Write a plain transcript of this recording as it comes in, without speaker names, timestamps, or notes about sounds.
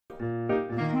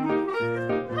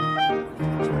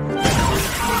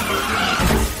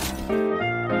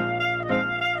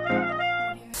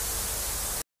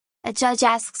A judge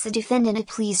asks a defendant to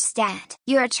please stand.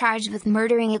 You are charged with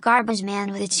murdering a garbage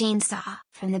man with a chainsaw.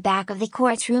 From the back of the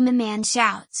courtroom a man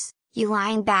shouts, "You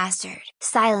lying bastard!"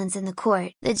 Silence in the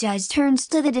court. The judge turns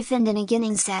to the defendant again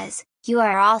and says, "You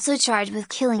are also charged with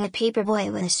killing a paperboy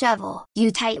with a shovel.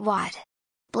 You tightwad!"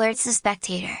 Blurts the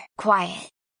spectator. "Quiet!"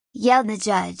 Yelled the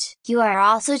judge. "You are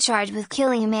also charged with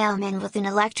killing a mailman with an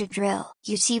electric drill.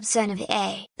 You cheap son of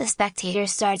a!" The spectator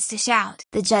starts to shout.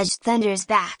 The judge thunders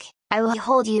back, "I will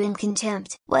hold you in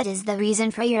contempt. What is the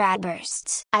reason for your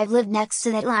outbursts? I've lived next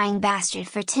to that lying bastard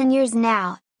for 10 years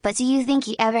now, but do you think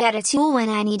he ever had a tool when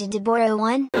I needed to borrow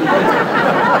one?"